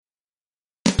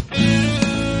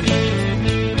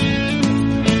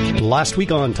Last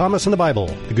week on Thomas and the Bible,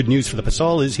 the good news for the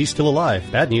Pasal is he's still alive.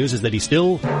 Bad news is that he's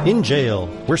still in jail.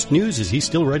 Worst news is he's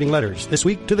still writing letters, this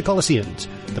week to the Colossians.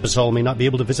 The Pasal may not be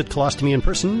able to visit Colostomy in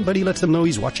person, but he lets them know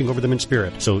he's watching over them in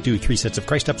spirit. So do 3 sets of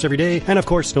Christ ups every day, and of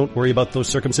course, don't worry about those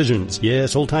circumcisions.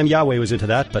 Yes, old-time Yahweh was into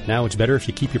that, but now it's better if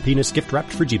you keep your penis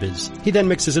gift-wrapped for Jeebas. He then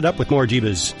mixes it up with more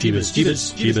Jeebas.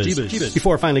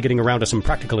 Before finally getting around to some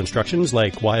practical instructions,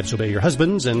 like wives obey your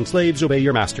husbands and slaves obey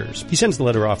your masters. He sends the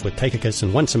letter off with Tychicus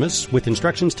and Onesimus, with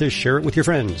instructions to share it with your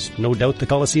friends. No doubt the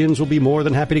Colossians will be more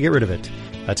than happy to get rid of it.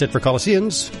 That's it for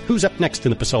Colossians. Who's up next in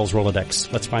the Pasal's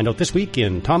Rolodex? Let's find out this week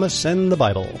in Thomas and the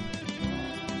Bible.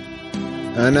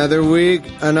 Another week,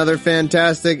 another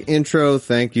fantastic intro.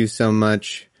 Thank you so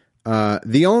much.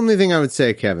 The only thing I would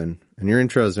say, Kevin, and your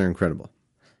intros are incredible.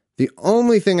 The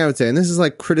only thing I would say, and this is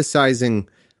like criticizing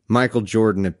Michael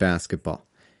Jordan at basketball,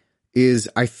 is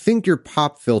I think your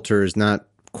pop filter is not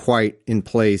quite in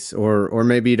place, or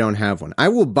maybe you don't have one. I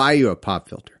will buy you a pop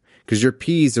filter because your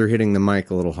P's are hitting the mic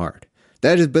a little hard.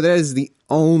 That is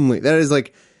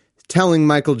like telling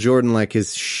Michael Jordan like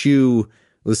his shoe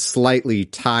was slightly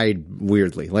tied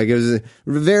weirdly. Like it was a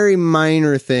very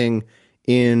minor thing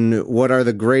in what are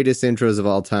the greatest intros of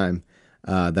all time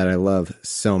that I love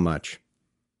so much.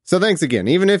 So thanks again.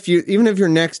 Even if your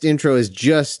next intro is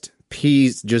just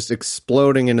P's just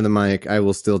exploding into the mic, I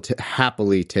will still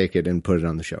happily take it and put it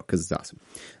on the show because it's awesome.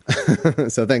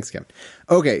 So thanks, Kevin.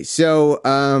 Okay, so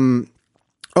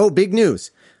big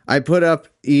news. I put up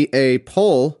a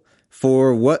poll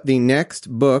for what the next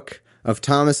book of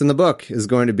Thomas and the Book is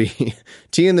going to be.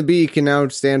 T and the B can now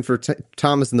stand for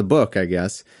Thomas and the Book, I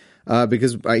guess,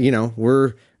 because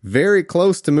we're very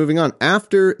close to moving on.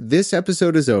 After this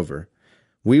episode is over,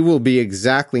 we will be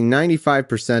exactly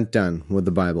 95% done with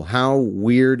the Bible. How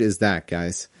weird is that,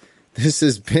 guys? This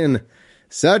has been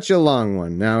such a long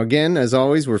one. Now, again, as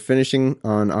always, we're finishing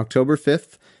on October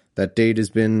 5th. That date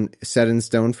has been set in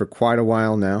stone for quite a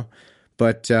while now.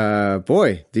 But,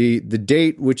 boy, the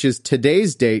date, which is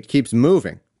today's date, keeps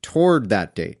moving toward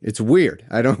that date. It's weird.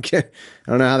 I don't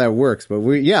know how that works, but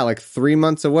like 3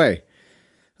 months away.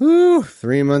 Ooh,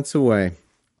 3 months away.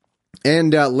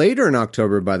 And later in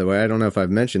October, by the way, I don't know if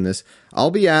I've mentioned this, I'll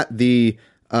be at the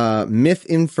Myth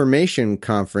Information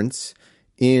Conference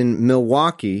in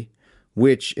Milwaukee,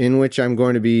 in which I'm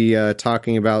going to be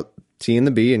talking about T and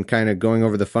the B and kind of going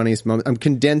over the funniest moments. I'm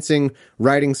condensing,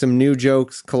 writing some new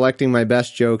jokes, collecting my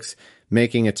best jokes,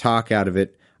 making a talk out of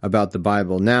it about the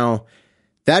Bible. Now,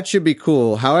 that should be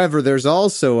cool. However, there's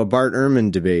also a Bart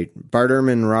Ehrman debate. Bart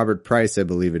Ehrman, Robert Price, I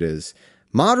believe it is,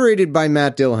 moderated by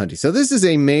Matt Dillahunty. So this is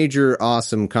a major,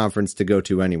 awesome conference to go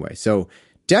to anyway. So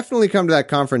definitely come to that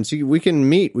conference. We can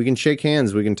meet, we can shake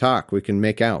hands, we can talk, we can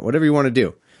make out, whatever you want to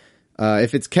do.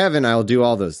 If it's Kevin, I'll do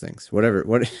all those things.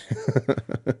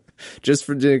 Just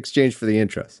for the exchange for the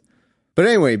intros. But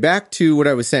anyway, back to what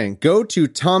I was saying. Go to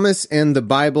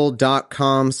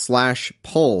thomasandthebible.com/poll,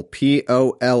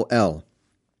 Poll.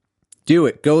 Do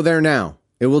it. Go there now.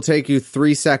 It will take you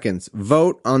 3 seconds.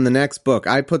 Vote on the next book.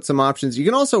 I put some options. You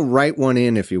can also write one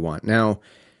in if you want. Now,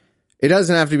 it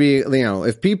doesn't have to be,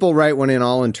 if people write one in,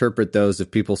 I'll interpret those if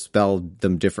people spell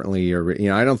them differently or,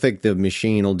 I don't think the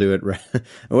machine will do it.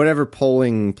 Whatever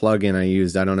polling plugin I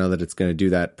used, I don't know that it's going to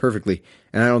do that perfectly.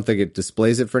 And I don't think it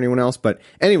displays it for anyone else. But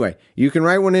anyway, you can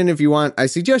write one in if you want. I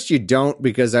suggest you don't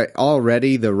because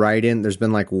the write-in, there's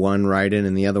been like one write-in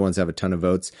and the other ones have a ton of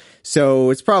votes. So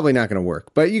it's probably not going to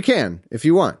work. But you can if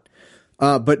you want.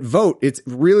 But vote. It's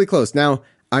really close. Now,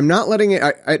 I'm not letting it.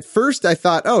 At first, I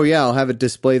thought, I'll have it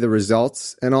display the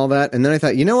results and all that. And then I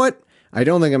thought, you know what? I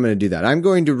don't think I'm going to do that. I'm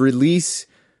going to release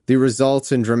the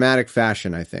results in dramatic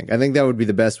fashion, I think. I think that would be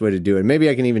the best way to do it. Maybe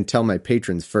I can even tell my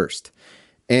patrons first.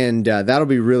 And that'll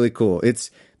be really cool.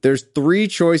 There's 3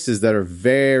 choices that are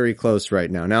very close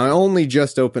right now. Now, I only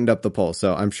just opened up the poll,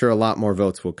 so I'm sure a lot more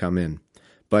votes will come in.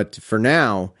 But for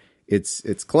now,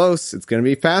 it's close. It's going to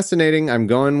be fascinating. I'm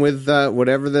going with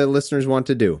whatever the listeners want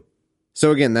to do.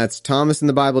 So again, that's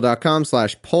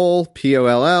thomasandthebible.com/poll,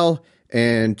 Poll,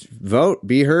 and vote,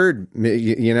 be heard.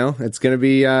 It's going to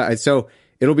be, so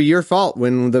it'll be your fault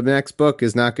when the next book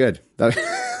is not good.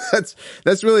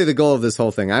 That's really the goal of this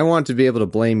whole thing. I want to be able to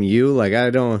blame you. Like, I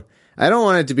don't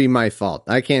want it to be my fault.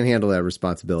 I can't handle that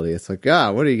responsibility. It's like,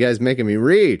 what are you guys making me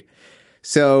read?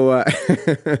 So,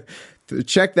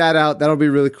 check that out. That'll be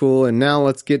really cool. And now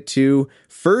let's get to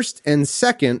 1st and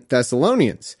 2nd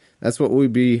Thessalonians. That's what we'll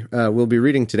be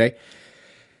reading today.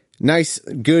 Nice,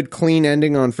 good, clean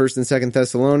ending on 1st and 2nd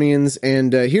Thessalonians.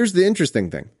 And here's the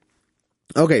interesting thing.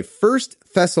 Okay, 1st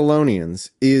Thessalonians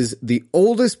is the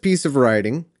oldest piece of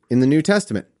writing in the New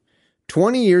Testament.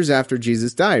 20 years after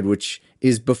Jesus died, which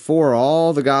is before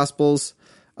all the Gospels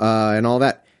and all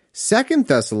that. Second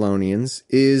Thessalonians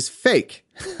is fake.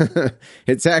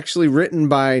 It's actually written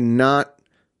by not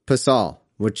Paul,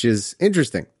 which is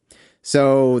interesting.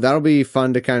 So that'll be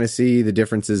fun to kind of see the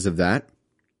differences of that.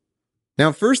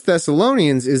 Now, First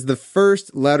Thessalonians is the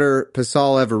first letter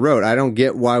Paul ever wrote. I don't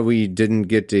get why we didn't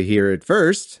get to hear it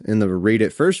first, read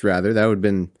it first, rather. That would have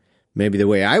been maybe the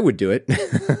way I would do it.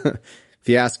 If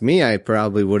you ask me, I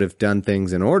probably would have done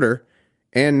things in order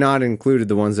and not included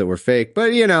the ones that were fake.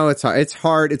 But, it's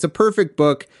hard. It's a perfect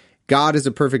book. God is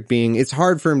a perfect being. It's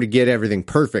hard for him to get everything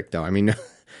perfect, though. I mean,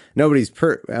 nobody's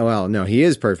well, no, he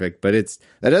is perfect, but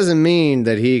that doesn't mean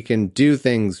that he can do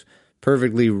things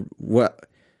perfectly well.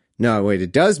 No, wait,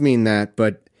 it does mean that,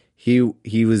 but he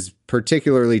was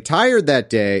particularly tired that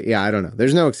day. Yeah, I don't know.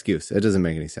 There's no excuse. It doesn't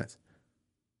make any sense.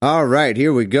 All right,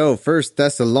 here we go. First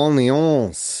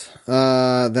Thessalonians.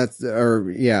 As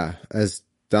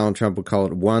Donald Trump would call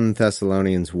it, 1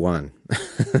 Thessalonians 1.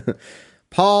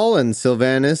 Paul and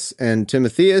Silvanus and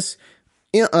Timotheus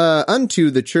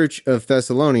unto the church of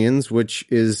Thessalonians, which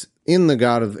is in the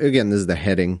God of, again, this is the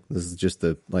heading. This is just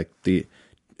the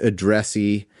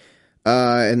addressee,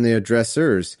 and the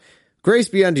addressers. Grace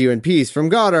be unto you and peace from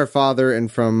God our Father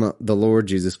and from the Lord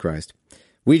Jesus Christ.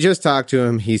 We just talked to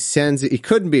him. He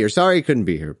couldn't be here. Sorry he couldn't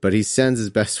be here, but he sends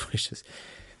his best wishes.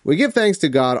 We give thanks to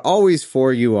God always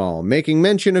for you all, making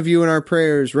mention of you in our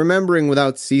prayers, remembering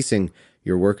without ceasing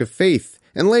your work of faith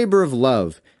and labor of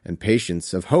love and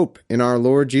patience of hope in our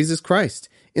Lord Jesus Christ,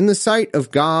 in the sight of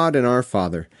God and our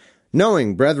Father,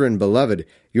 knowing, brethren beloved,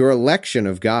 your election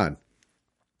of God.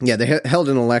 Yeah, they held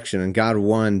an election and God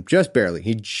won just barely.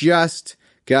 He just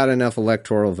got enough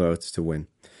electoral votes to win.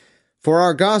 For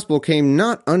our gospel came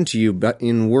not unto you but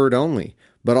in word only,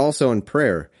 but also in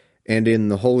prayer, and in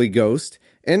the Holy Ghost,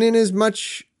 and in as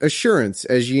much assurance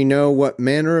as ye know what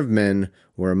manner of men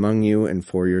were among you and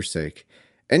for your sake.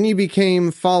 And ye became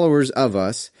followers of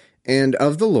us, and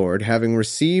of the Lord, having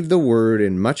received the word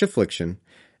in much affliction,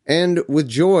 and with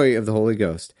joy of the Holy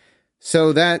Ghost,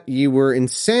 so that ye were in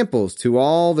samples to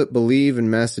all that believe in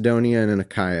Macedonia and in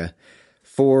Achaia.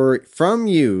 For from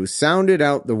you sounded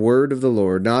out the word of the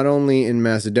Lord, not only in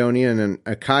Macedonia and in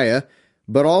Achaia,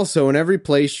 but also in every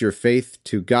place your faith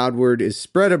to Godward is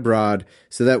spread abroad,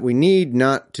 so that we need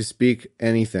not to speak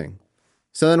anything.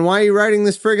 So then why are you writing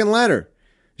this friggin' letter?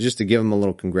 Just to give them a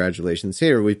little congratulations.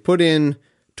 Here, we put in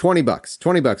 $20.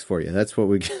 $20 for you. That's what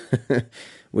we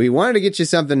we wanted to get you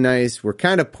something nice. We're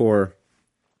kind of poor.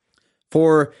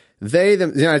 For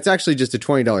it's actually just a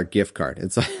 $20 gift card.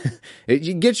 It's like,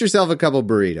 you get yourself a couple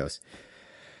burritos.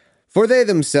 For they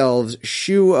themselves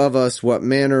shew of us what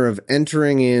manner of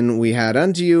entering in we had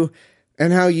unto you,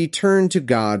 and how ye turned to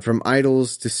God from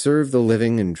idols to serve the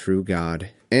living and true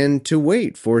God, and to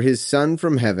wait for his Son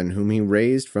from heaven, whom he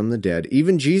raised from the dead,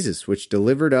 even Jesus, which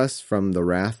delivered us from the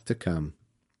wrath to come.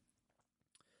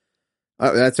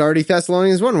 That's already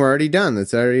Thessalonians 1. We're already done.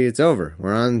 It's over.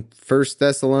 We're on 1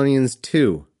 Thessalonians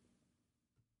 2.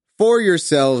 For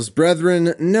yourselves,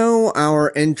 brethren, know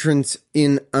our entrance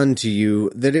in unto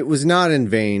you, that it was not in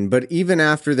vain, but even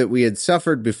after that we had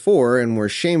suffered before, and were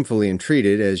shamefully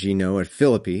entreated, as ye know, at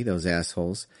Philippi, those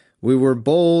assholes, we were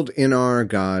bold in our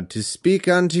God to speak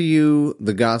unto you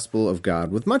the gospel of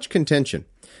God with much contention.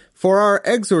 For our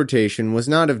exhortation was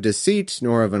not of deceit,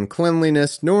 nor of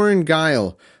uncleanliness, nor in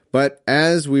guile, but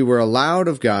as we were allowed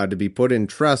of God to be put in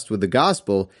trust with the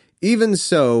gospel, even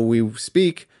so we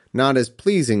speak not as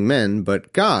pleasing men,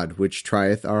 but God, which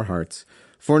trieth our hearts.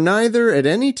 For neither at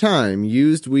any time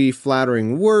used we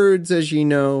flattering words, as ye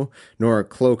know, nor a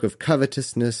cloak of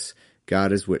covetousness,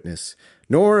 God is witness.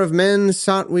 Nor of men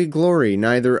sought we glory,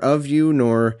 neither of you,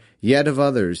 nor yet of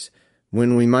others,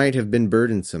 when we might have been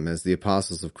burdensome, as the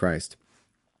apostles of Christ.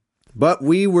 But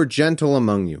we were gentle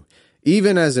among you,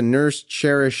 even as a nurse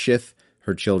cherisheth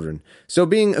her children. So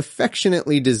being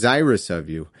affectionately desirous of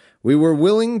you, we were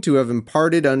willing to have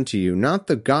imparted unto you not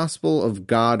the gospel of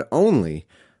God only,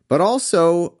 but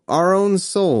also our own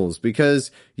souls,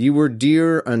 because ye were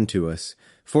dear unto us.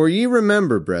 For ye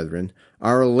remember, brethren,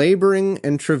 our laboring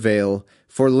and travail,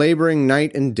 for laboring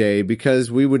night and day,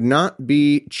 because we would not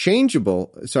be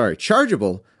chargeable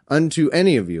unto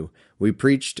any of you. We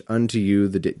preached unto you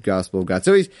the gospel of God.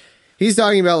 So he's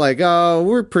talking about like, oh,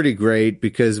 we're pretty great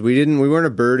because we weren't a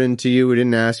burden to you. We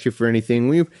didn't ask you for anything.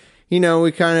 We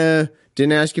kind of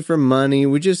didn't ask you for money.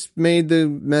 We just made the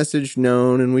message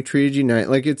known and we treated you nice.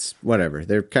 Like, it's whatever.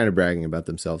 They're kind of bragging about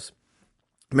themselves.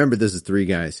 Remember, this is 3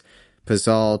 guys: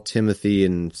 Paul, Timothy,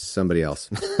 and somebody else.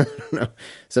 I don't know.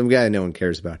 Some guy no one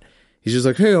cares about. He's just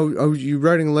like, hey, are you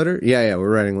writing a letter? Yeah,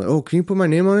 we're writing a letter. Oh, can you put my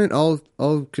name on it?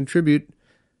 I'll contribute.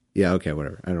 Yeah, okay,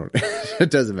 whatever. I don't, it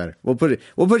doesn't matter. We'll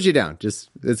put you down.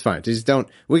 It's fine. Just don't,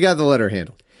 we got the letter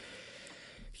handled.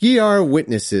 Ye are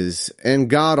witnesses, and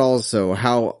God also,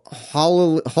 how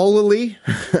holily,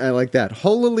 I like that,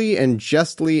 holily and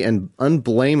justly and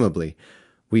unblameably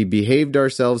we behaved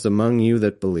ourselves among you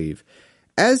that believe.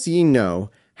 As ye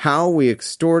know, how we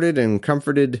exhorted and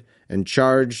comforted and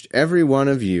charged every one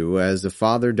of you, as the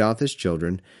Father doth his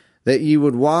children, that ye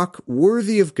would walk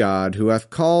worthy of God, who hath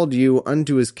called you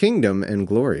unto his kingdom and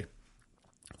glory.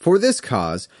 For this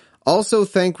cause also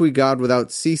thank we God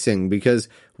without ceasing, because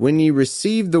when ye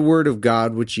received the word of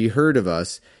God which ye heard of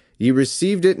us, ye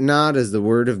received it not as the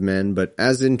word of men, but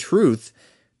as in truth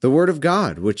the word of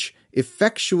God, which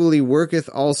effectually worketh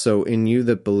also in you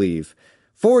that believe.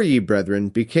 For ye, brethren,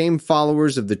 became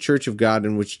followers of the church of God,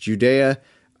 in which Judea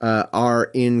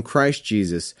are in Christ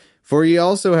Jesus. For ye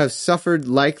also have suffered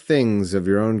like things of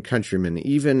your own countrymen,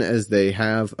 even as they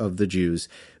have of the Jews,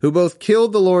 who both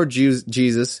killed the Lord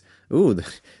Jesus. Ooh,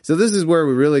 so this is where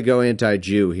we really go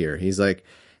anti-Jew here. He's like,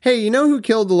 hey, you know who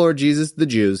killed the Lord Jesus? The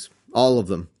Jews. All of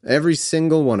them. Every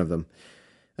single one of them.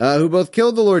 Who both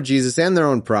killed the Lord Jesus and their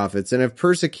own prophets, and have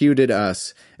persecuted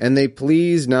us, and they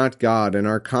please not God, and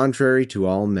are contrary to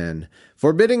all men,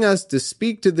 forbidding us to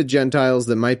speak to the Gentiles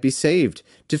that might be saved,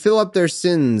 to fill up their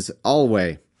sins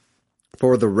alway.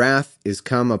 For the wrath is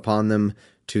come upon them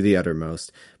to the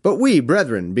uttermost. But we,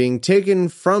 brethren, being taken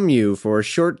from you for a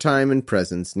short time in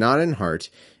presence, not in heart,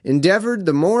 endeavored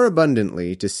the more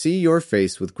abundantly to see your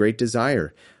face with great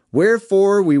desire.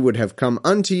 Wherefore we would have come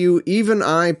unto you, even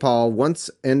I, Paul, once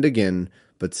and again,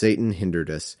 but Satan hindered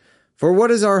us. For what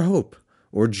is our hope,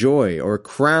 or joy, or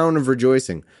crown of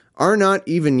rejoicing? Are not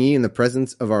even ye in the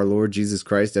presence of our Lord Jesus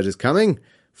Christ at his coming?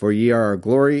 For ye are our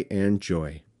glory and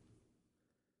joy.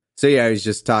 So yeah, he's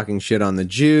just talking shit on the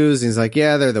Jews. He's like,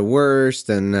 yeah, they're the worst,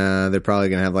 and they're probably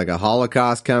going to have like a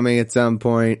Holocaust coming at some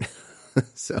point.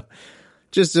 So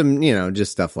just some,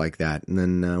 just stuff like that. And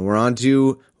then we're on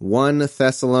to 1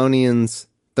 Thessalonians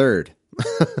 3.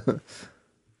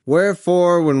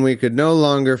 Wherefore, when we could no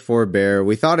longer forbear,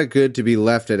 we thought it good to be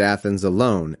left at Athens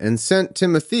alone, and sent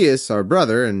Timotheus, our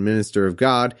brother and minister of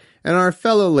God, and our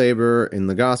fellow laborer in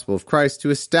the gospel of Christ, to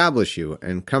establish you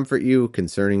and comfort you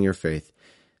concerning your faith.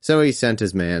 So he sent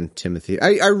his man, Timothy.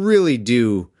 I really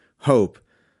do hope,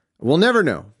 we'll never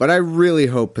know, but I really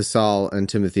hope Paul and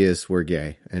Timotheus were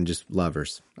gay and just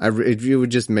lovers. It would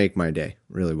just make my day,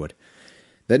 really would.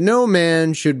 That no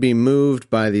man should be moved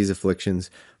by these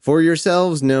afflictions, for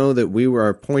yourselves know that we were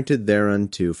appointed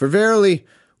thereunto. For verily,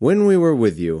 when we were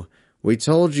with you, we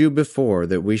told you before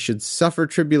that we should suffer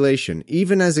tribulation,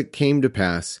 even as it came to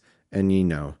pass, and ye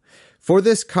know. For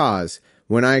this cause,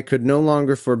 when I could no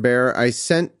longer forbear, I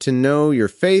sent to know your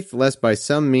faith, lest by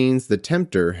some means the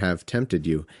tempter have tempted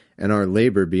you, and our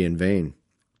labor be in vain.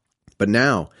 But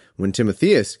now, when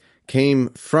Timotheus came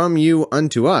from you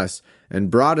unto us, and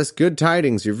brought us good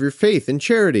tidings of your faith and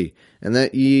charity, and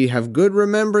that ye have good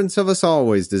remembrance of us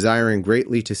always, desiring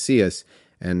greatly to see us,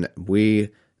 and we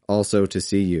also to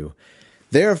see you.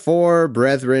 Therefore,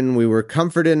 brethren, we were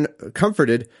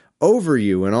comforted over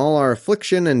you in all our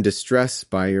affliction and distress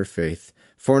by your faith.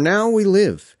 For now we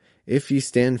live, if ye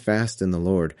stand fast in the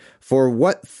Lord. For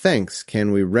what thanks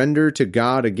can we render to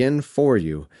God again for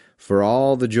you, for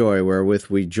all the joy wherewith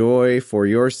we joy for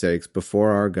your sakes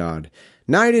before our God,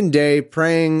 night and day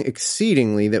praying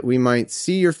exceedingly that we might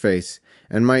see your face,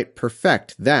 and might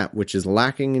perfect that which is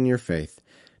lacking in your faith.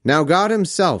 Now God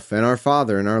himself, and our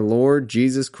Father, and our Lord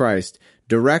Jesus Christ,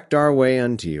 direct our way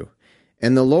unto you.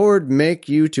 And the Lord make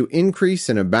you to increase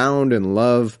and abound in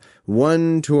love,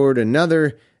 one toward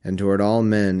another, and toward all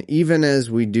men, even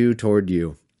as we do toward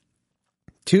you.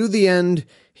 To the end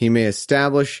he may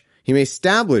establish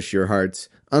your hearts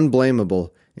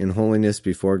unblameable in holiness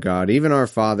before God, even our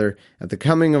Father, at the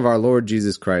coming of our Lord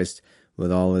Jesus Christ,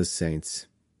 with all his saints.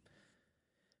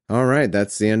 All right,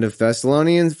 that's the end of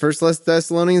Thessalonians, 1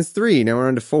 Thessalonians 3. Now we're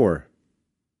on to 4.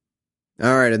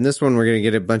 All right, in this one we're going to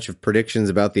get a bunch of predictions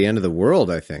about the end of the world,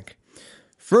 I think.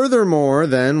 Furthermore,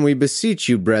 then, we beseech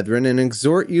you, brethren, and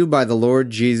exhort you by the Lord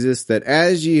Jesus, that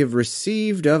as ye have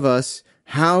received of us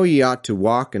how ye ought to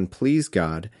walk and please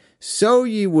God, so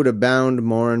ye would abound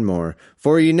more and more.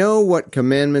 For ye know what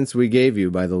commandments we gave you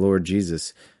by the Lord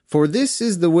Jesus. For this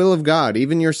is the will of God,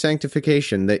 even your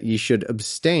sanctification, that ye should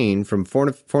abstain from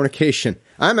fornication.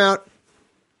 I'm out.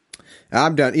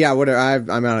 I'm done. Yeah,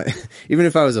 whatever. I'm out. Even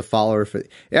if I was a follower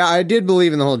I did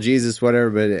believe in the whole Jesus, whatever,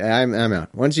 but I'm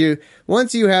out. Once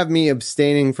you have me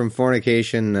abstaining from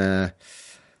fornication,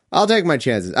 I'll take my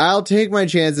chances. I'll take my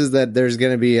chances that there's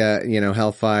going to be a,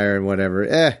 hellfire and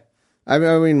whatever. I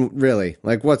mean, really,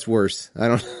 like, what's worse? I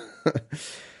don't.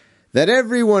 That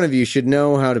every one of you should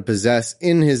know how to possess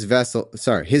in his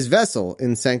vessel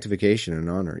in sanctification and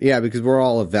honor. Yeah, because we're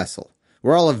all a vessel.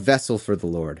 We're all a vessel for the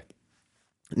Lord.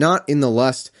 Not in the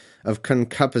lust of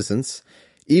concupiscence,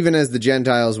 even as the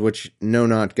Gentiles which know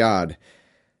not God.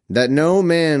 That no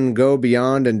man go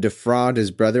beyond and defraud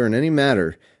his brother in any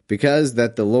matter, because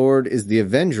that the Lord is the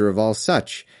avenger of all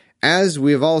such, as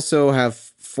we also have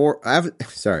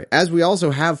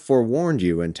forewarned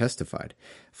you and testified.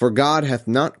 For God hath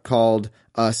not called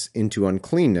us into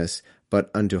uncleanness, but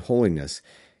unto holiness.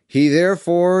 He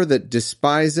therefore that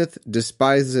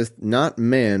despiseth not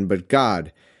man, but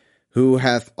God, who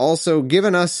hath also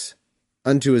given us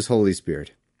unto his Holy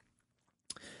Spirit.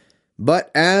 But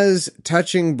as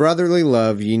touching brotherly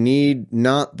love, ye need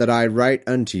not that I write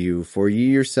unto you, for ye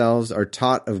yourselves are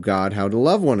taught of God how to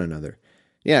love one another.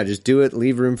 Yeah, just do it.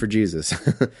 Leave room for Jesus.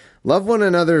 Love one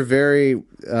another very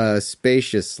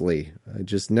spaciously.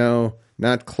 Just no,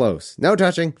 not close. No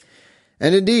touching.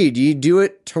 And indeed, ye do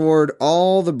it toward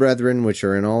all the brethren which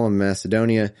are in all of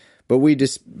Macedonia. But we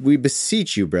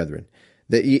beseech you, brethren,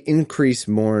 that ye increase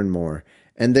more and more,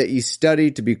 and that ye study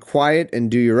to be quiet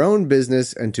and do your own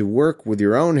business and to work with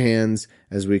your own hands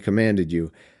as we commanded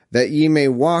you, that ye may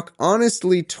walk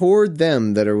honestly toward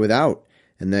them that are without,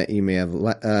 and that ye may have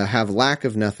lack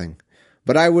of nothing.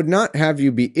 But I would not have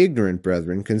you be ignorant,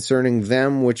 brethren, concerning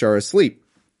them which are asleep,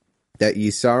 that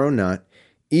ye sorrow not,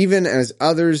 even as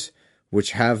others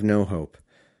which have no hope.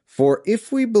 For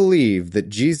if we believe that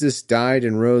Jesus died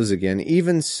and rose again,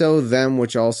 even so them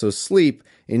which also sleep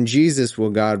in Jesus will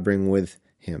God bring with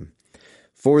him.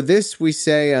 For this we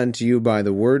say unto you by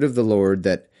the word of the Lord,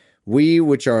 that we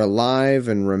which are alive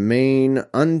and remain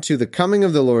unto the coming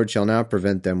of the Lord shall not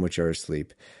prevent them which are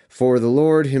asleep. For the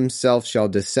Lord himself shall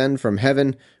descend from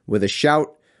heaven with a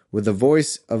shout, with the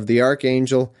voice of the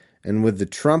archangel, and with the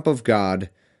trump of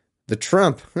God. The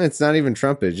trump, it's not even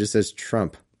trumpet, it just says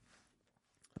trump.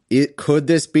 Could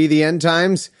this be the end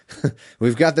times?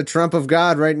 We've got the trump of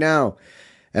God right now.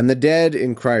 And the dead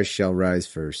in Christ shall rise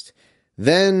first.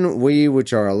 Then we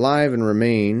which are alive and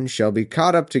remain shall be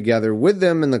caught up together with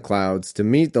them in the clouds to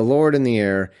meet the Lord in the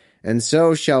air, and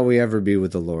so shall we ever be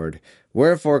with the Lord.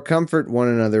 Wherefore comfort one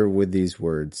another with these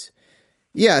words.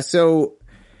 Yeah, so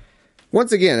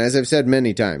once again, as I've said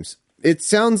many times, it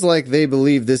sounds like they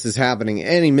believe this is happening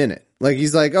any minute. Like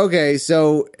he's like, okay,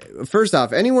 so first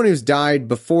off, anyone who's died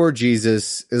before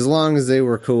Jesus, as long as they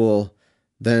were cool,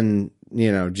 then,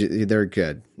 they're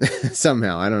good.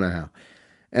 Somehow, I don't know how.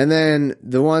 And then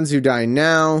the ones who die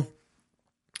now,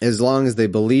 as long as they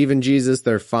believe in Jesus,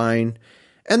 they're fine.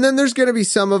 And then there's going to be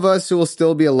some of us who will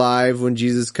still be alive when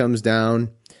Jesus comes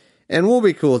down. And we'll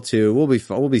be cool too.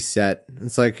 We'll be set.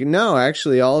 It's like, no,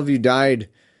 actually, all of you died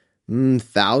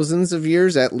thousands of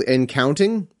years and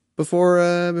counting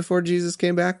before Jesus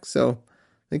came back. So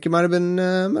I think you might have been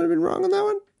wrong on that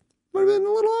one. Might have been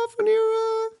a little off on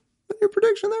your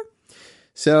prediction there.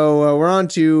 So we're on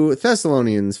to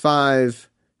Thessalonians 5.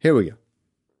 Here we go.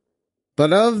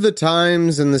 But of the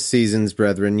times and the seasons,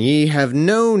 brethren, ye have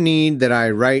no need that I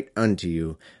write unto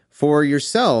you, for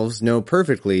yourselves know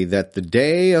perfectly that the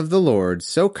day of the Lord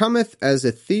so cometh as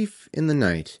a thief in the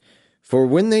night. For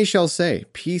when they shall say,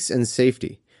 peace and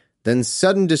safety, then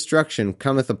sudden destruction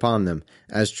cometh upon them,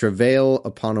 as travail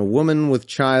upon a woman with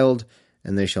child,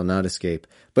 and they shall not escape.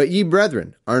 But ye,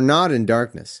 brethren, are not in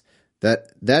darkness,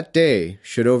 that day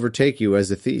should overtake you as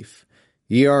a thief.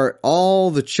 Ye are all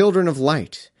the children of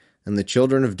light, and the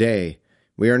children of day.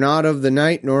 We are not of the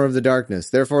night nor of the darkness.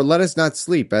 Therefore let us not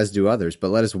sleep as do others, but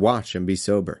let us watch and be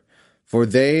sober. For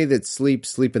they that sleep,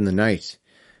 sleep in the night,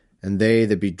 and they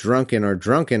that be drunken are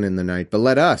drunken in the night. But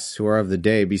let us, who are of the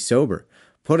day, be sober,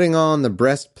 putting on the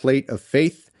breastplate of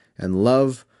faith and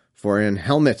love, for an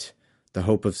helmet, the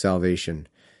hope of salvation.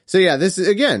 So yeah, this is,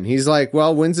 again, he's like,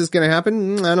 well, when's this going to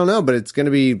happen? I don't know, but it's going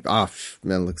to be off.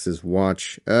 Alex's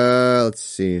watch. Let's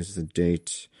see, here's the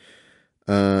date.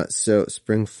 So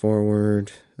spring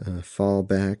forward, fall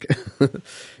back.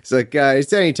 It's like,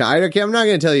 it's any time. Okay, I'm not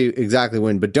going to tell you exactly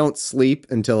when, but don't sleep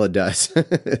until it does.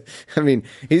 I mean,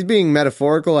 he's being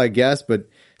metaphorical, I guess, but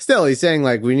still, he's saying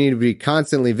like, we need to be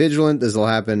constantly vigilant. This will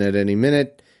happen at any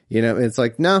minute. It's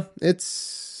like, no,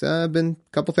 it's been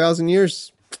a couple thousand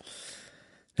years.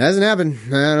 Hasn't happened.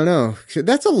 I don't know.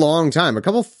 That's a long time. A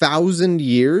couple thousand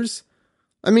years.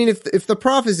 I mean, if the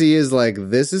prophecy is like,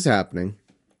 this is happening,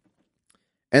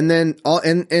 and then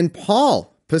and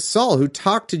Paul, who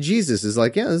talked to Jesus, is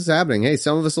like, yeah, this is happening. Hey,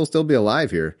 some of us will still be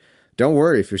alive here. Don't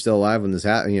worry if you're still alive when this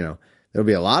happens. There'll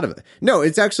be a lot of it. No,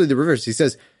 it's actually the reverse. He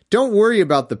says, don't worry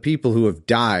about the people who have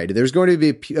died. There's going to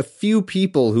be a few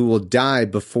people who will die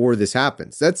before this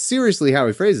happens. That's seriously how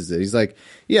he phrases it. He's like,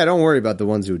 yeah, don't worry about the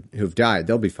ones who've died.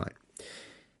 They'll be fine.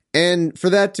 And for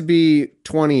that to be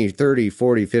 20, 30,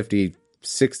 40, 50,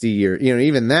 60 years,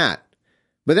 even that.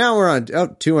 But now we're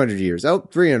on 200 years,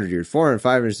 300 years, 400,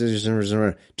 500,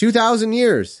 600, 2,000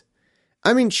 years.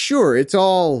 I mean, sure, it's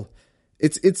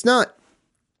not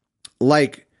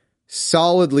like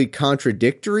solidly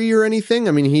contradictory or anything.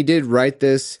 I mean, he did write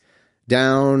this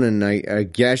down, and I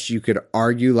guess you could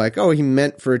argue like, oh, he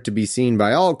meant for it to be seen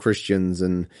by all Christians.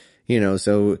 And,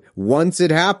 so once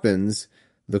it happens,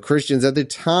 the Christians at the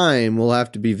time will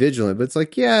have to be vigilant. But it's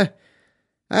like, yeah,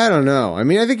 I don't know. I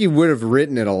mean, I think he would have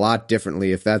written it a lot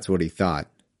differently if that's what he thought.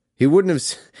 He wouldn't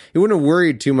have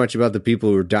worried too much about the people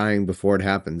who are dying before it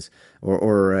happens.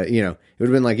 Or it would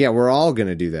have been like, yeah, we're all going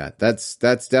to do that. That's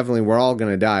definitely, we're all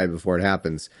going to die before it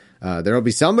happens. There'll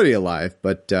be somebody alive,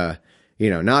 but,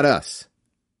 not us.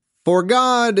 For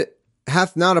God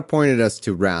hath not appointed us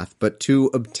to wrath, but to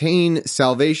obtain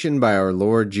salvation by our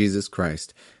Lord Jesus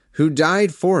Christ, who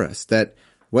died for us, that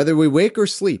whether we wake or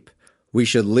sleep, we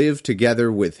should live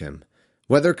together with him.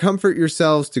 Whether comfort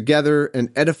yourselves together and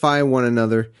edify one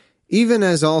another, even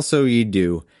as also ye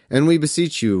do, and we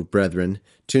beseech you, brethren,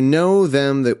 to know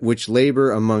them that which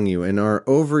labor among you, and are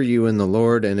over you in the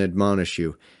Lord, and admonish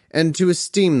you, and to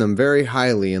esteem them very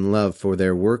highly in love for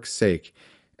their work's sake,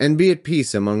 and be at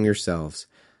peace among yourselves.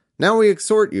 Now we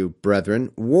exhort you,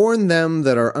 brethren, warn them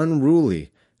that are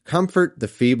unruly, comfort the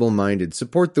feeble-minded,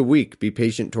 support the weak, be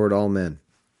patient toward all men.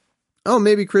 Oh,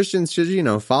 maybe Christians should,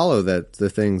 follow the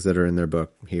things that are in their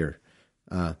book here.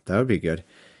 That would be good.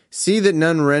 See that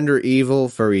none render evil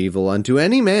for evil unto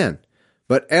any man,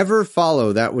 but ever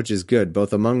follow that which is good,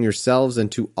 both among yourselves and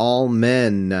to all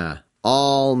men.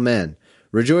 All men.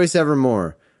 Rejoice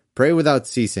evermore. Pray without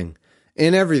ceasing.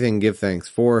 In everything give thanks,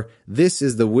 for this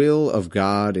is the will of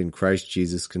God in Christ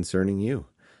Jesus concerning you.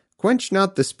 Quench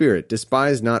not the spirit,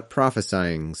 despise not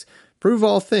prophesyings. Prove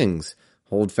all things.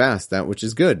 Hold fast that which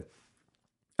is good.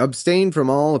 Abstain from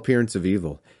all appearance of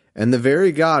evil, and the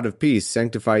very God of peace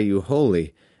sanctify you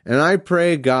wholly. And I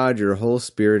pray God your whole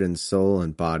spirit and soul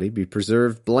and body be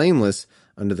preserved blameless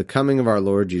unto the coming of our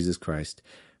Lord Jesus Christ.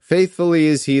 Faithfully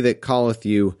is he that calleth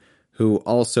you, who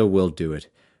also will do it.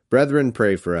 Brethren,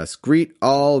 pray for us. Greet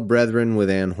all brethren with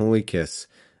an holy kiss.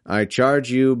 I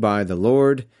charge you by the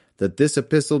Lord that this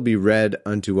epistle be read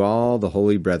unto all the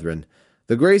holy brethren.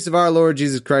 The grace of our Lord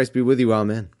Jesus Christ be with you.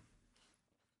 Amen.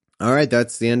 All right,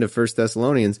 that's the end of 1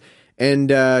 Thessalonians. And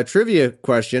trivia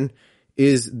question,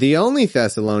 is the only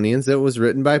Thessalonians that was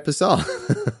written by Paul.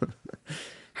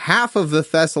 Half of the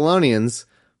Thessalonians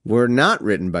were not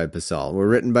written by Paul, were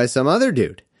written by some other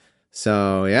dude.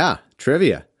 So, yeah,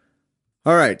 trivia.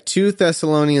 All right, 2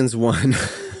 Thessalonians 1.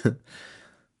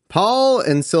 Paul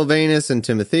and Silvanus and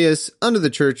Timotheus, unto the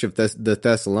church of the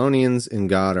Thessalonians, in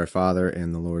God our Father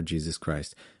and the Lord Jesus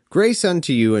Christ. Grace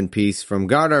unto you and peace from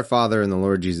God our Father and the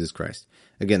Lord Jesus Christ.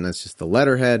 Again, that's just the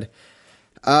letterhead.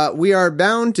 We are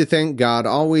bound to thank God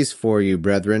always for you,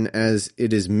 brethren, as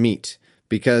it is meet,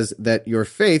 because that your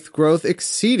faith groweth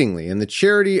exceedingly, and the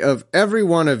charity of every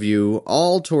one of you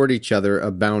all toward each other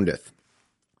aboundeth,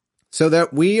 so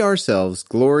that we ourselves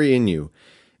glory in you,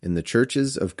 in the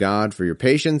churches of God, for your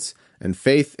patience and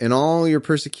faith in all your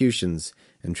persecutions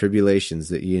and tribulations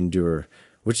that ye endure,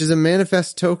 which is a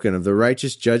manifest token of the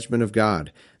righteous judgment of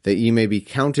God, that ye may be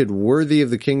counted worthy of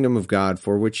the kingdom of God,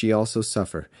 for which ye also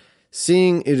suffer,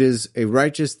 seeing it is a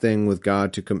righteous thing with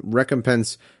God to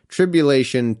recompense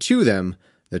tribulation to them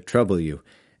that trouble you,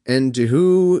 and to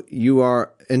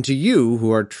you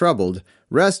who are troubled,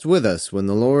 rest with us when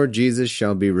the Lord Jesus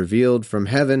shall be revealed from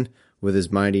heaven with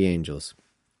his mighty angels,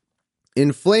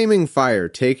 in flaming fire,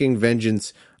 taking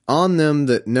vengeance on them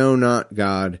that know not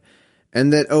God,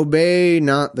 and that obey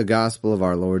not the gospel of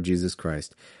our Lord Jesus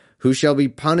Christ, who shall be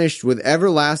punished with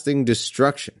everlasting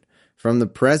destruction from the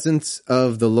presence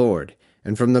of the Lord,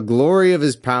 and from the glory of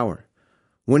his power,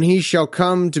 when he shall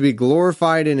come to be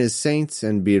glorified in his saints,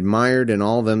 and be admired in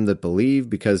all them that believe,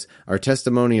 because our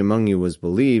testimony among you was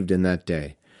believed in that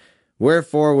day.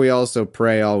 Wherefore we also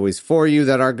pray always for you,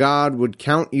 that our God would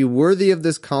count you worthy of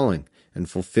this calling, and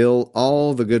fulfill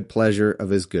all the good pleasure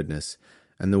of his goodness,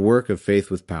 and the work of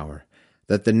faith with power,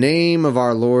 that the name of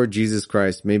our Lord Jesus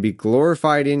Christ may be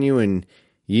glorified in you, and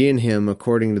ye in him,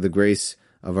 according to the grace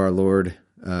of our Lord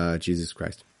Jesus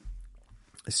Christ.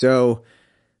 So,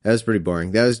 that was pretty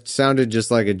boring. That sounded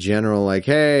just like a general, like,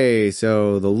 hey,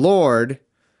 so the Lord,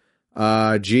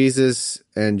 Jesus,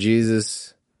 and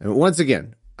once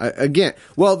again,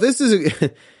 well, this is,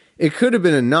 it could have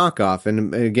been a knockoff.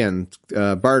 And again,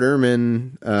 Bart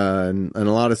Ehrman and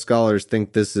a lot of scholars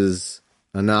think this is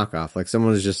a knockoff. Like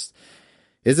someone is just,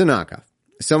 it's a knockoff.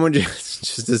 Someone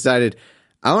just decided,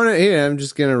 I'm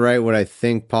just going to write what I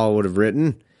think Paul would have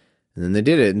written. And then they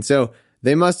did it. And so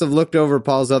they must have looked over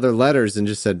Paul's other letters and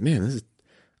just said, man, this is an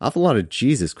awful lot of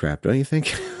Jesus crap, don't you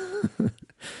think?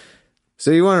 So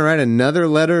you want to write another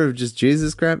letter of just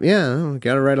Jesus crap? Yeah, we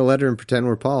got to write a letter and pretend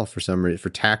we're Paul for some reason,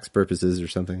 for tax purposes or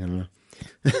something. I don't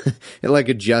know. It like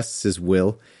adjusts his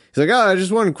will. He's like, oh,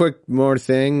 just one quick more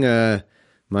thing.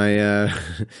 My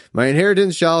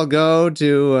inheritance shall go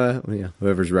to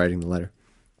whoever's writing the letter.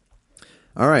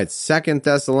 All right, 2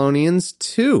 Thessalonians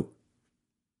 2.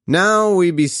 Now we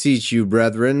beseech you,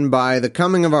 brethren, by the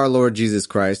coming of our Lord Jesus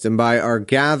Christ, and by our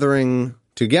gathering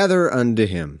together unto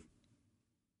him,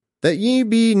 that ye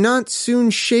be not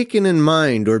soon shaken in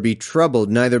mind, or be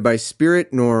troubled, neither by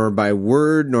spirit, nor by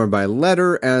word, nor by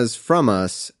letter, as from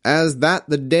us, as that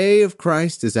the day of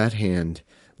Christ is at hand.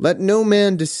 Let no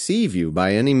man deceive you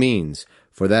by any means,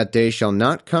 for that day shall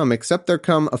not come, except there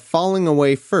come a falling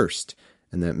away first,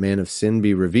 and that man of sin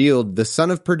be revealed, the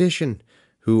son of perdition,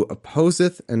 who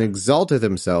opposeth and exalteth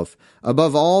himself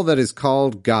above all that is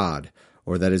called God,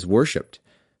 or that is worshipped,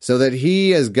 so that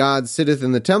he as God sitteth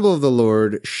in the temple of the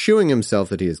Lord, shewing himself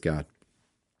that he is God.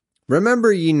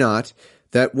 Remember ye not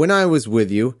that when I was with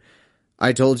you,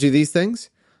 I told you these things?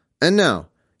 And now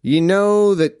ye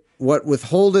know that what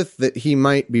withholdeth that he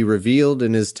might be revealed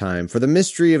in his time, for the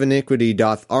mystery of iniquity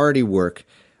doth already work,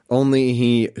 only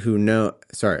he who now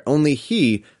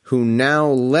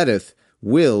letteth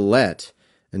will let,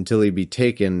 until he be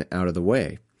taken out of the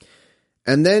way.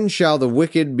 And then shall the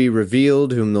wicked be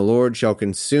revealed, whom the Lord shall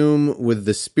consume with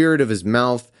the spirit of his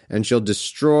mouth, and shall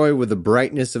destroy with the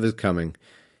brightness of his coming.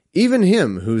 Even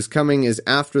him whose coming is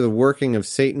after the working of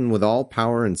Satan with all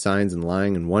power and signs and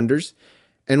lying and wonders,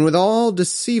 and with all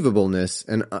deceivableness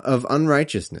and of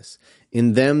unrighteousness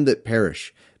in them that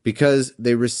perish, because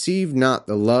they receive not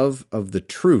the love of the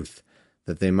truth,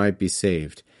 that they might be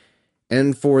saved.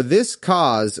 And for this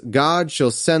cause God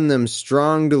shall send them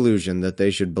strong delusion, that they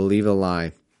should believe a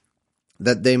lie,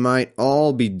 that they might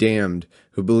all be damned,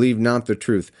 who believe not the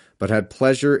truth, but had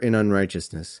pleasure in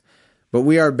unrighteousness. But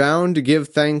we are bound to give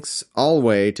thanks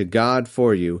alway to God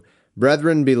for you,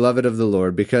 brethren beloved of the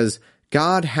Lord, because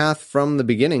God hath from the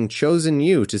beginning chosen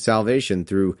you to salvation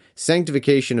through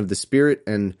sanctification of the Spirit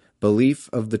and belief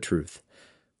of the truth,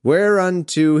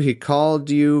 whereunto he called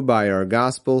you by our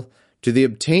gospel, to the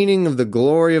obtaining of the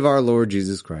glory of our Lord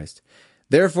Jesus Christ.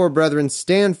 Therefore, brethren,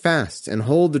 stand fast, and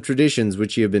hold the traditions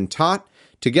which ye have been taught,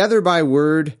 together by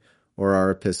word or our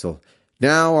epistle.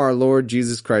 Now our Lord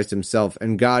Jesus Christ himself,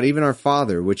 and God, even our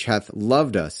Father, which hath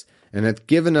loved us, and hath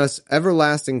given us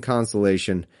everlasting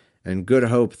consolation and good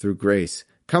hope through grace,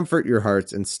 comfort your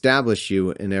hearts, and establish you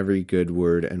in every good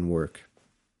word and work.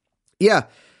 Yeah,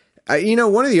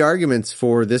 one of the arguments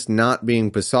for this not being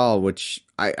Pasal, which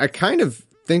I kind of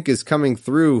think is coming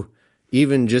through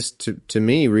even just to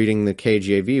me reading the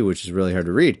KJV, which is really hard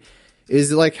to read,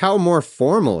 is like how more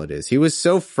formal it is. He was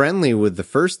so friendly with the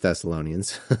first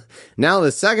Thessalonians. Now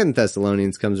the second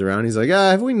Thessalonians comes around. He's like,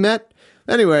 have we met?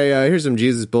 Anyway, here's some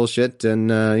Jesus bullshit.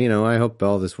 And, I hope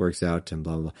all this works out and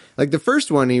blah, blah, blah. Like the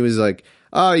first one, he was like,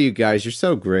 oh, you guys, you're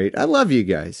so great. I love you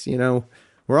guys.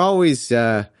 We're always,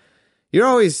 you're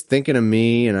always thinking of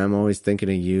me and I'm always thinking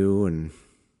of you and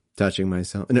touching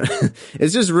myself.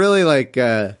 It's just really like,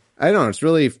 I don't know, it's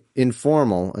really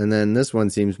informal. And then this one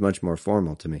seems much more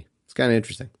formal to me. It's kind of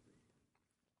interesting.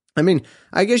 I mean,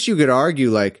 I guess you could argue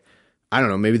like, I don't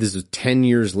know, maybe this was 10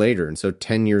 years later. And so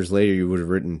 10 years later, you would have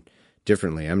written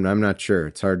differently. I'm not sure.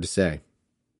 It's hard to say.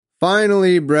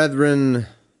 Finally, brethren,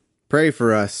 pray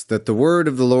for us that the word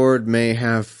of the Lord may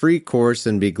have free course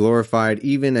and be glorified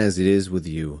even as it is with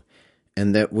you,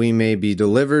 and that we may be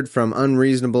delivered from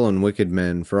unreasonable and wicked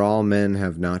men, for all men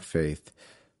have not faith.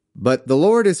 But the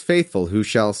Lord is faithful, who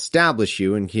shall establish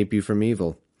you and keep you from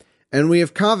evil. And we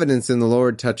have confidence in the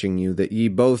Lord touching you, that ye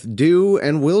both do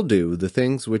and will do the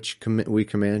things which we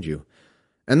command you.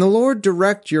 And the Lord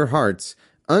direct your hearts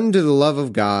unto the love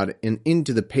of God and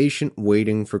into the patient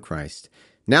waiting for Christ.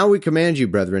 Now we command you,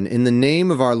 brethren, in the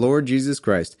name of our Lord Jesus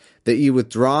Christ, that ye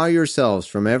withdraw yourselves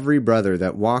from every brother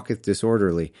that walketh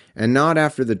disorderly, and not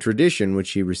after the tradition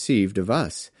which ye received of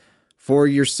us. For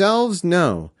yourselves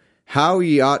know how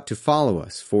ye ought to follow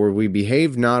us, for we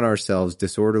behaved not ourselves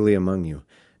disorderly among you.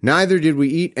 Neither did we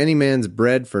eat any man's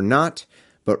bread for naught,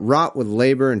 but wrought with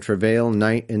labor and travail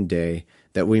night and day,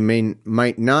 that we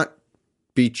might not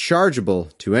be chargeable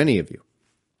to any of you.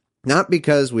 Not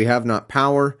because we have not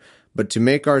power, but to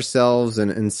make ourselves an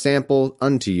ensample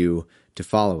unto you, to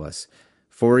follow us.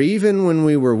 For even when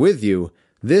we were with you,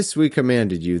 this we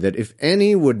commanded you, that if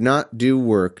any would not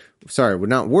work,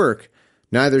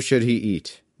 neither should he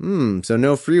eat. So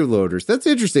no freeloaders. That's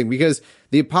interesting because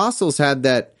the apostles had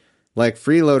that like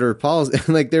freeloader policy,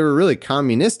 like they were really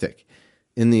communistic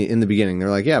in the beginning. They're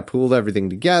like, yeah, pooled everything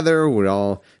together.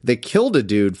 They killed a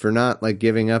dude for not like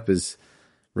giving up his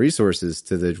resources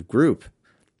to the group.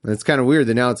 And it's kind of weird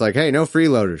that now it's like, hey, no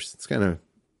freeloaders. It's kind of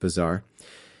bizarre.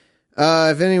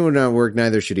 If any would not work,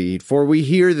 neither should he eat. For we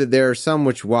hear that there are some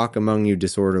which walk among you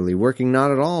disorderly, working not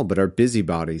at all, but are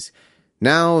busybodies.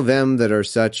 Now them that are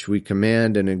such we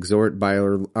command and exhort by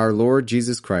our Lord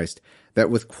Jesus Christ,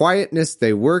 that with quietness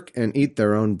they work and eat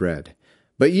their own bread.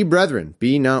 But ye brethren,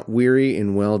 be not weary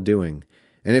in well-doing.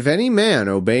 And if any man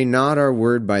obey not our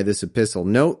word by this epistle,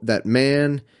 note that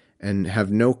man and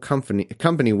have no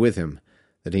company with him,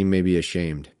 that he may be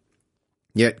ashamed.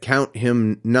 Yet count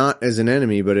him not as an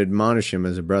enemy, but admonish him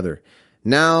as a brother.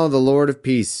 Now the Lord of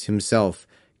peace himself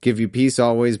give you peace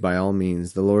always by all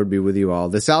means. The Lord be with you all.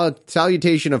 The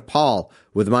salutation of Paul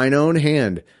with mine own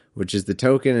hand, which is the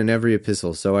token in every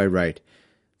epistle, so I write.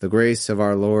 The grace of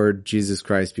our Lord Jesus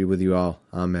Christ be with you all.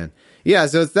 Amen. Yeah,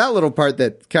 so it's that little part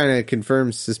that kind of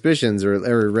confirms suspicions,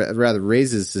 or rather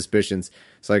raises suspicions.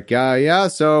 It's like,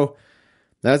 so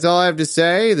that's all I have to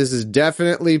say. This is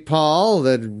definitely Paul.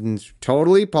 That's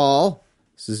totally Paul.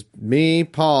 This is me,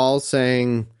 Paul,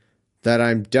 saying that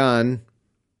I'm done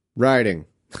writing.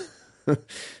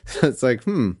 It's like,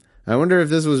 I wonder if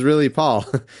this was really Paul,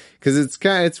 because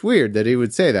it's weird that he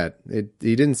would say that.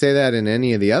 He didn't say that in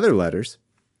any of the other letters.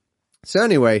 So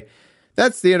anyway,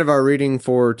 that's the end of our reading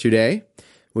for today.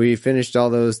 We finished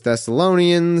all those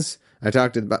Thessalonians. I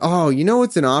talked about, you know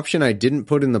what's an option I didn't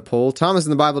put in the poll?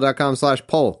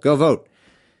 thomasinthebible.com/poll. Go vote.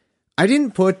 I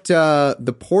didn't put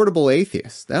the Portable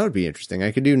Atheist. That would be interesting.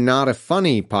 I could do Not a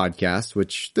Funny podcast,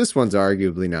 which this one's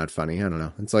arguably not funny. I don't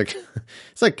know. It's like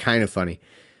kind of funny.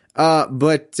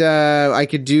 But I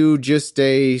could do just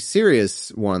a serious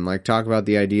one, like talk about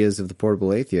the ideas of the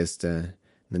Portable Atheist and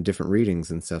the different readings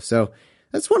and stuff. So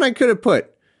that's one I could have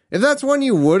put. If that's one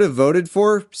you would have voted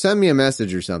for, send me a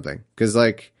message or something. Because,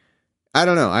 I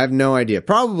don't know. I have no idea.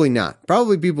 Probably not.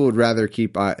 Probably people would rather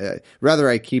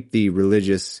I keep the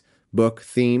religious book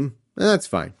theme. And that's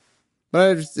fine.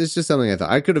 But it's just something I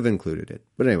thought. I could have included it.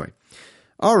 But anyway.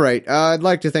 All right. I'd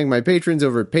like to thank my patrons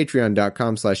over at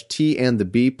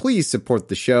patreon.com/TandTheB. Please support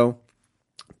the show.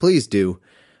 Please do.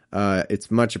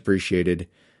 It's much appreciated.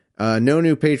 No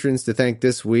new patrons to thank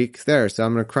this week. So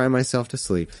I'm going to cry myself to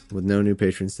sleep with no new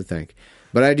patrons to thank.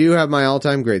 But I do have my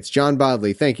all-time greats. John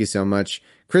Bodley, thank you so much.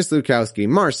 Chris Lukowski,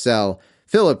 Marcel,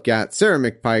 Philip Gatt, Sarah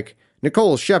McPike,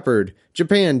 Nicole Shepard,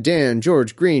 Japan Dan,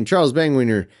 George Green, Charles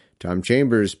Bangwiener, Tom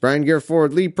Chambers, Brian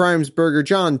Gerford, Lee Primesberger,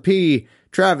 John P.,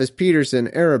 Travis Peterson,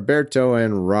 Araberto,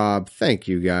 and Rob. Thank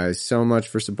you guys so much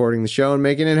for supporting the show and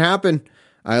making it happen.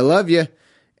 I love you.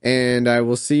 And I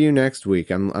will see you next week.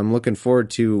 I'm looking forward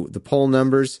to the poll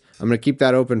numbers. I'm going to keep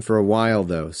that open for a while,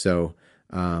 though. So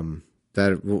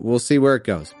that we'll see where it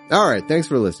goes. All right. Thanks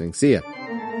for listening. See ya.